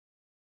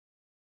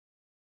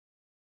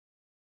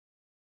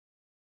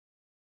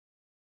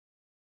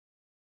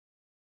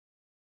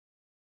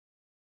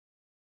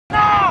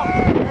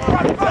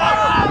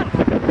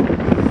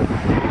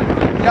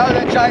Go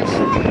then, James.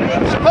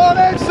 Support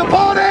him,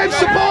 support him,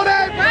 support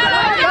him!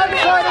 Don't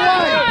fight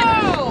away!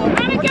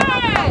 And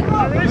again!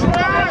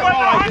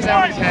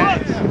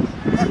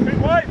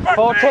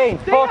 14.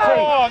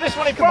 Oh, this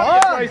one he Come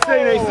on! He's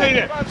seen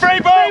it. Free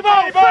ball! Free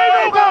ball!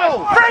 Free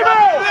ball! Free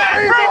ball!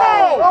 Free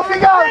ball! Off he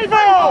goes! Free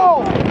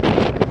ball!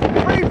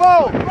 Free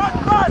ball!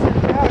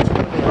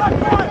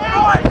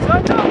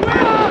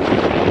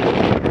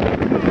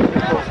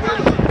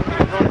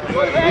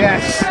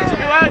 Yes!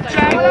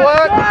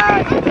 Forward!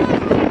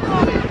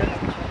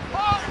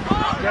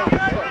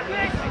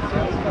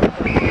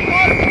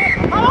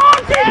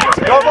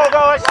 Go,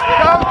 guys! Go!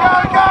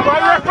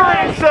 Great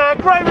referee, sir!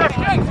 Great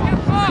referee!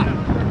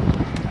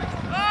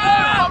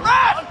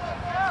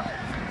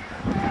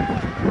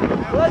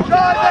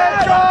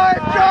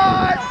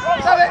 Drive!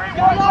 Sell it!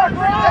 Call it then.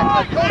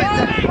 Give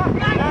it.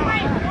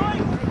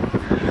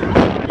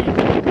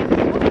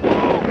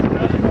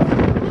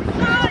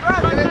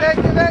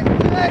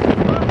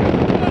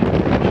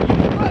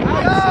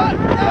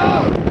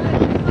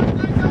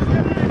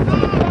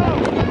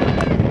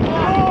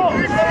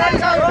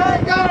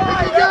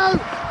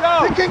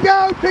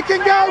 Pick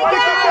and go!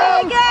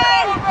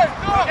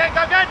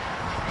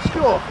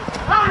 Score!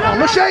 Oh,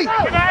 Mushy!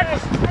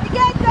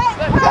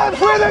 Run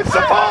with him,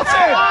 support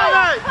him!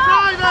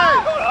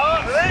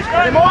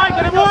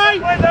 Get him away!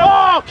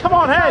 Oh, come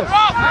on, Hen!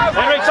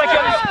 Henry, take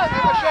it!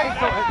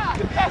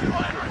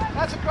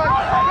 That's a great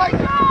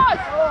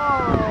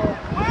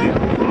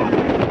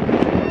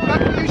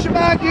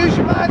use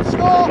your man,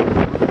 score!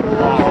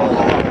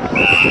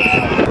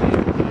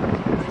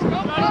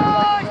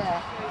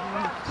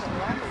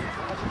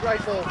 That's a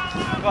great ball.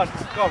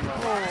 Go on.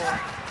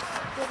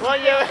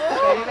 Right, yeah.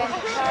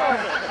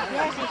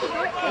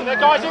 And the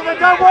guys in the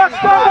go, watch!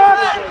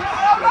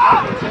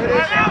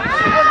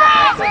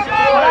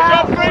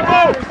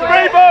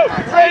 Free ball!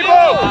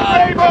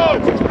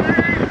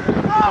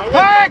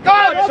 Hey, go!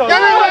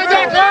 Get in there,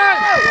 Declan!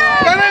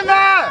 Get in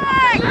there!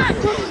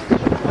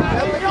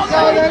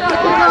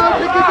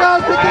 Pick it go!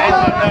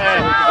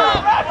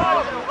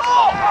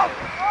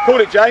 Call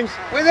it, James.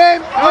 With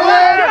him!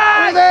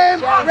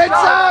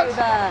 Rinse out!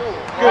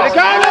 Good,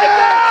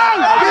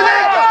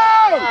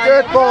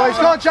 Good boys,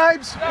 go on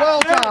James, well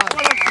done!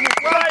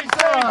 Great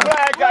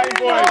game,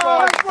 boys!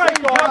 Great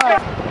game!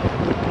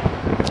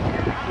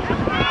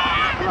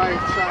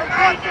 Great save,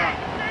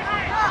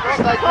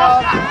 stay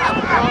calm.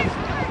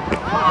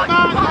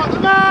 Up the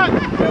man!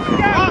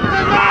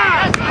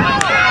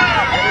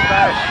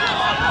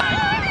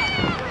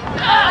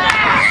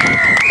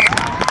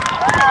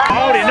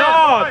 Holding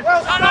on!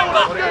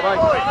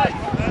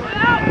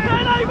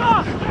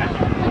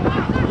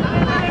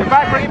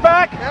 Bring it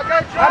back!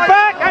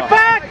 And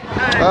back!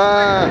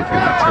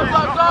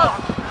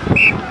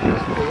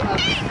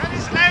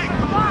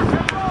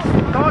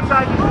 Don't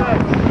take his leg.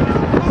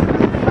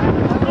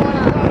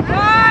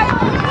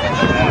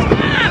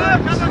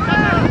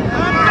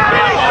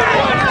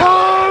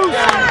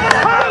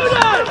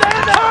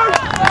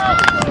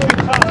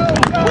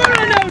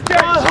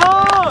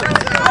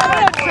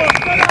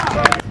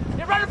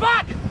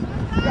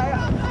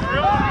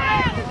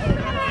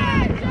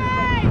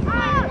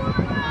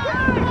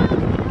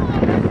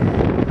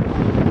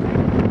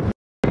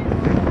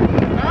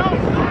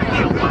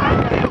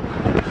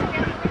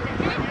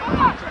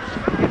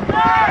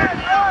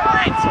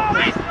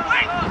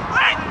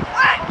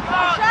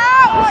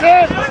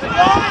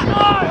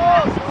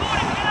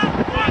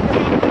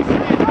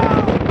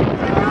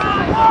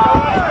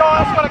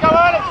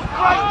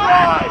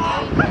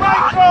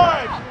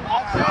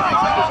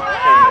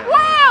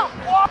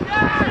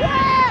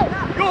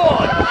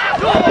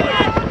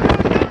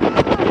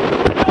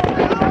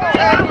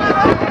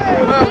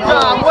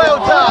 Well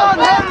done!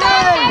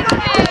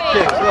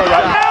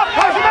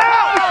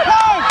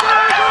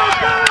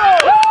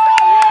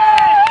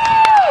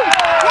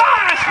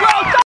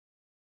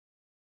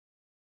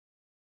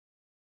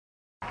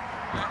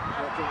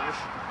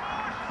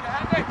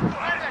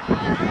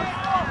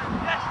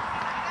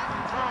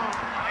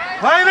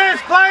 Play this,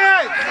 play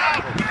it!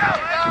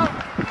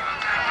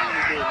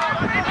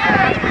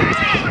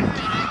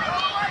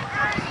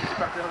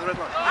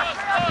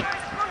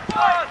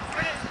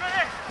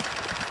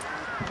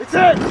 It's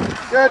it!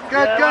 Good.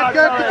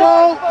 The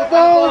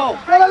ball!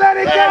 Gotta let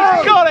it go!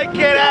 Gotta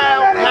get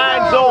out!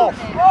 Hands off!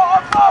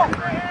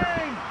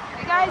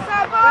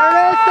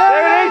 There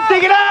it is!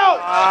 Dig it out!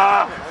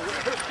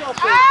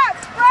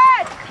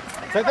 Spread!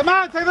 Take the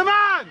man!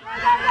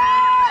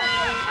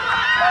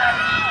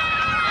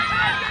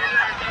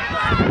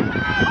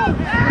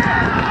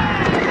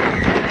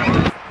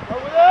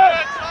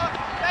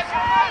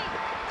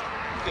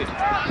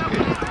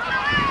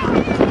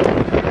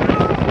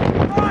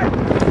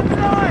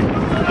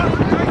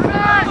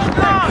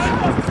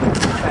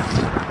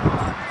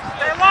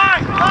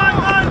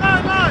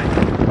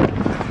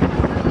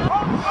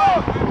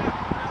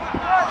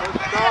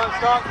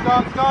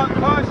 Start,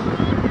 push!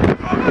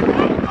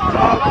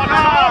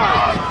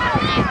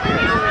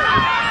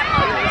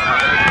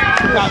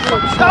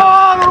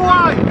 All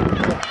right!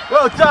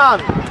 Well done!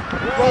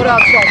 Well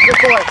done, Tom. Good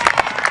boy.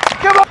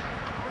 Come on.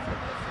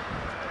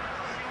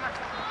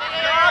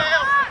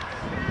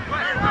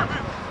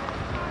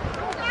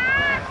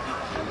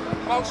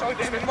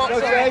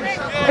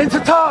 Into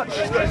touch.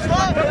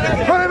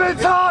 Put him in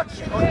touch.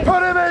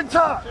 Put him in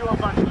touch.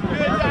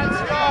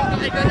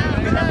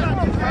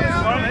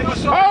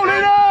 Hold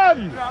it on.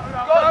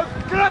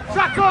 Good up,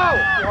 tackle.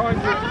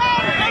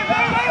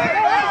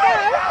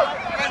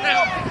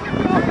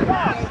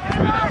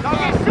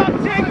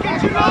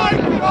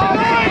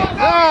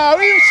 Ah,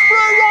 he's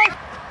screwed up.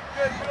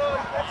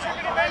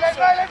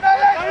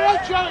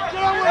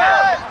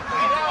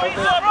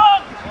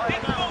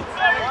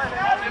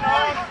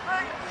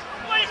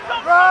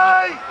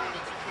 Right.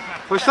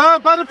 Push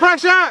up, under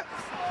pressure.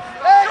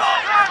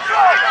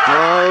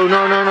 No,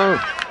 no, no, no.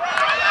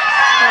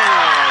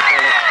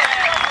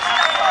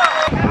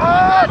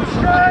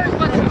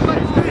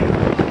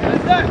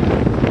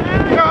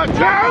 Go,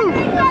 Joe!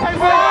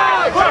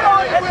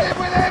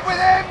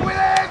 With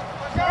him!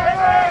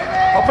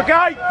 Up a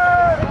gate!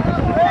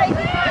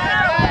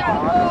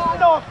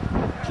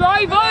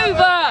 Drive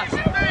over!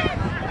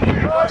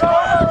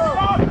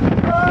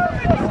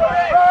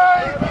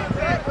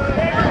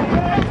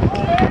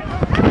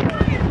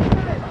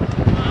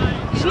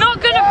 It's not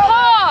going to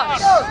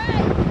pass!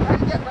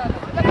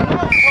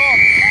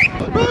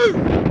 Move!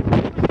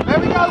 There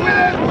we go, with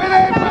him!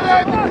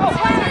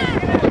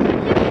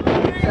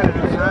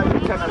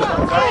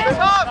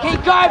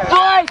 Keep going,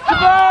 boys!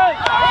 Come on!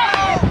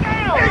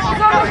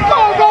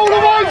 Goal to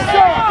one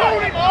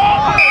side!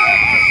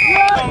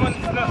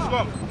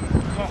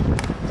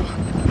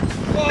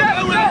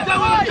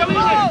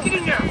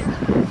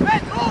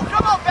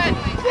 Come on, Ben!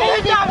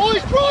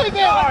 Boys, drive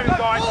it!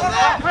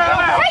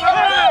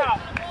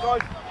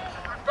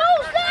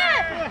 Ball's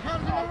there!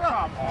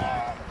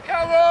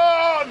 Come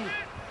on!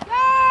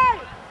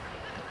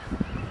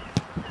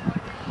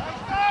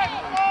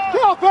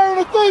 Get up there on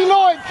the D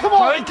line, come on!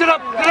 Get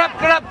up!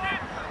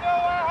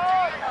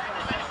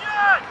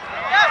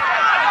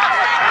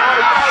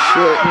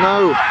 Shit, no.